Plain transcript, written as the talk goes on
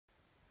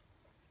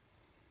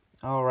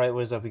Alright,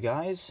 what is up, you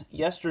guys?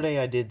 Yesterday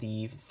I did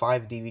the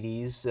 5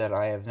 DVDs that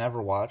I have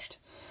never watched,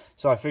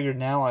 so I figured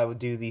now I would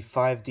do the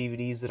 5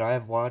 DVDs that I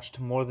have watched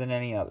more than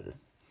any other.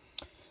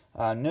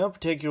 No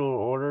particular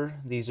order,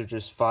 these are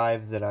just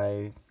 5 that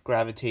I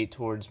gravitate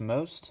towards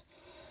most.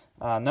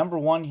 Number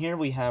 1 here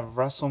we have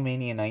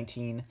WrestleMania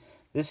 19.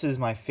 This is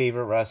my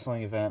favorite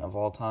wrestling event of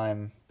all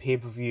time.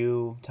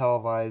 Pay-per-view,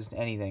 televised,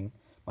 anything.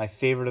 My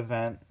favorite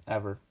event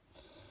ever.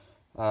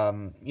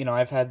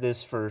 I've had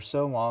this for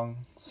so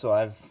long, so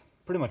I've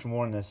pretty much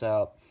worn this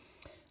out.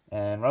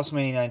 And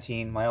WrestleMania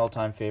 19, my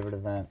all-time favorite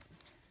event.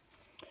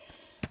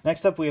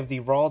 Next up, we have the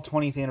Raw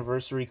 20th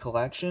Anniversary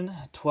Collection,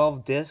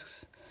 12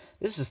 discs.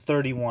 This is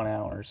 31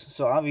 hours,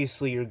 so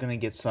obviously you're going to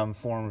get some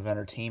form of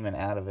entertainment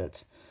out of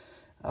it.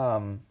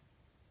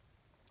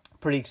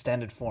 Pretty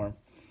extended form.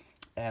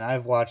 And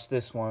I've watched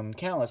this one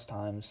countless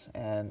times,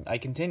 and I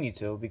continue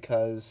to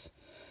because,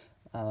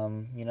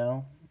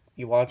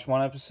 you watch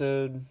one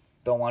episode,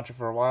 don't watch it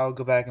for a while,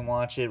 go back and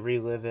watch it,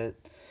 relive it.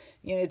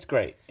 It's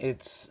great.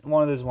 It's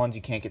one of those ones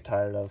you can't get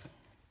tired of.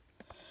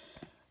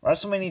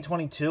 WrestleMania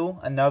 22,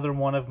 another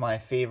one of my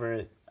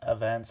favorite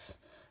events.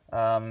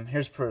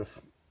 Here's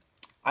proof.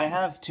 I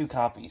have 2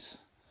 copies.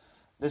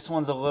 This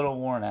one's a little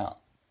worn out,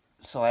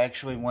 so I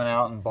actually went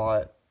out and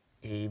bought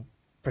a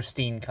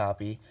pristine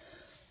copy.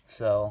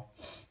 So,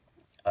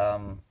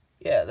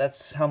 yeah,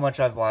 that's how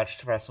much I've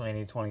watched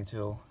WrestleMania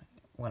 22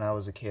 when I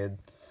was a kid.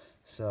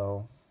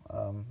 So,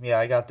 yeah,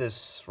 I got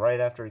this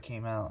right after it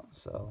came out,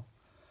 so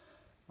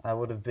I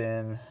would have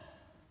been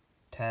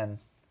 10.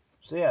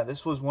 So, yeah,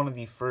 this was one of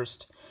the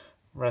first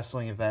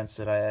wrestling events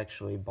that I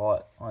actually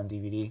bought on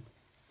DVD.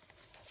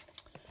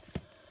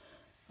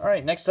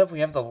 Alright, next up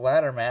we have the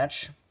ladder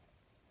match.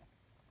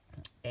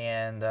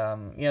 And,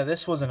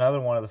 this was another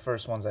one of the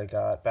first ones I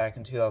got back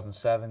in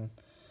 2007.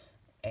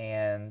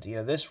 And,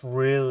 this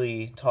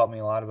really taught me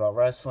a lot about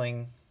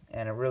wrestling,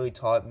 and it really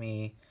taught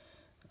me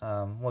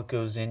what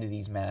goes into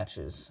these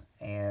matches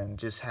and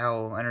just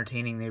how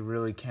entertaining they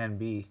really can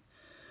be.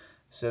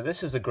 So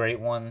this is a great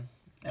one.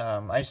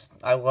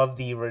 I love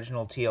the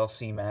original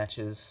TLC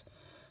matches.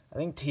 I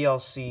think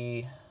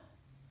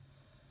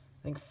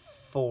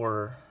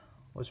 4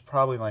 was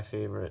probably my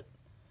favorite.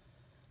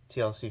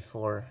 TLC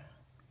 4.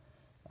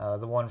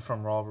 The one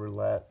from Raw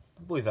Roulette.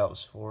 I believe that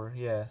was 4,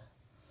 yeah.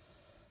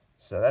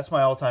 So that's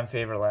my all-time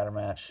favorite ladder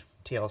match.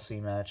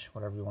 TLC match,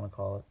 whatever you want to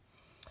call it.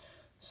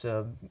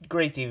 So,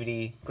 great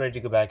DVD. Great to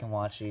go back and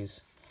watch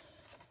these.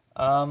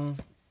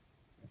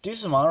 Do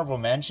some honorable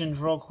mentions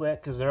real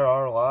quick, because there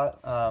are a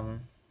lot.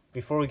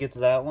 Before we get to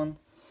that one,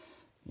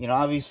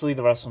 obviously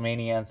the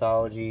WrestleMania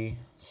Anthology,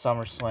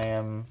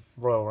 SummerSlam,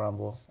 Royal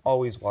Rumble.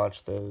 Always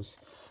watch those.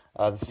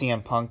 The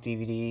CM Punk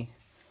DVD,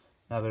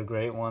 another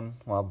great one.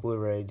 Well,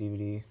 Blu-ray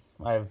DVD.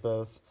 I have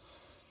both.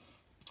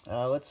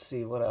 Let's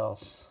see, what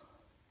else?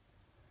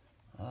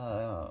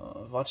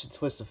 I've watched the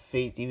Twist of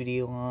Fate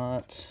DVD a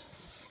lot.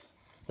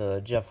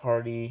 The Jeff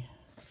Hardy,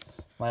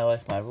 My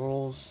Life, My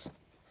Rules.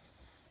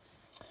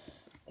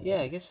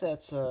 Yeah, I guess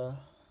that's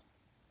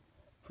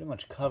pretty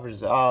much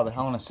covers it. Oh, the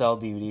Hell in a Cell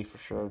DVD for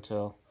sure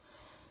too.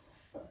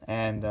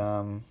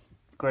 And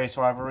Greatest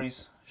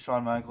Rivalries,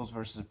 Shawn Michaels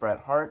versus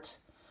Bret Hart.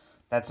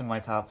 That's in my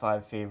top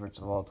 5 favorites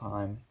of all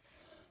time.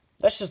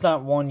 That's just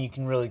not one you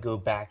can really go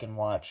back and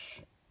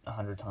watch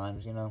 100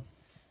 times,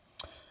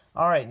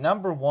 Alright,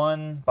 number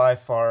 1 by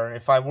far,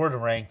 if I were to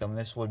rank them,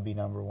 this would be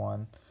number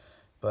 1.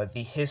 But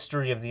the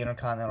History of the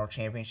Intercontinental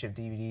Championship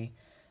DVD.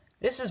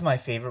 This is my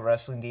favorite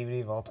wrestling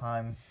DVD of all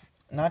time.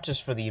 Not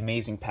just for the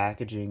amazing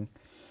packaging,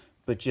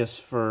 but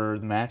just for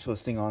the match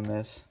listing on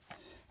this.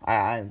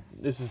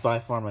 This is by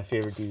far my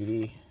favorite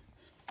DVD.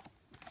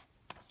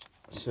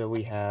 So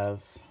we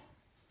have,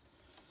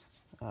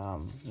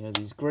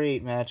 these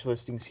great match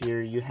listings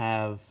here. You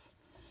have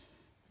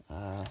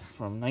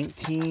from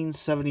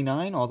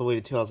 1979 all the way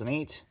to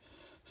 2008,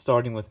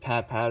 starting with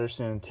Pat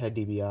Patterson and Ted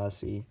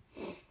DiBiase.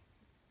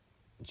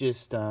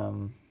 Just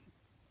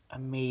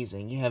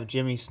amazing. You have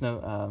Jimmy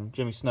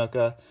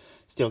Snuka,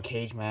 Steel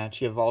Cage match.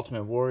 You have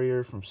Ultimate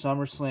Warrior from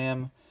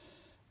SummerSlam,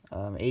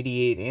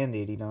 88 and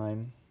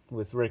 89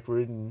 with Rick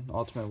Rude and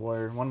Ultimate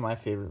Warrior. One of my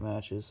favorite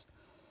matches.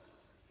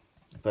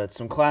 But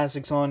some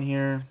classics on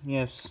here. You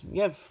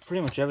have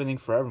pretty much everything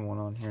for everyone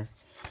on here.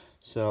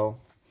 So,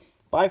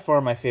 by far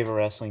my favorite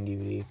wrestling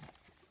DVD.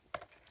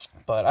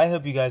 But I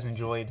hope you guys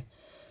enjoyed.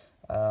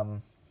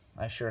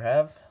 I sure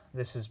have.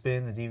 This has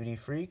been the DVD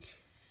Freak.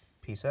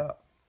 Peace out.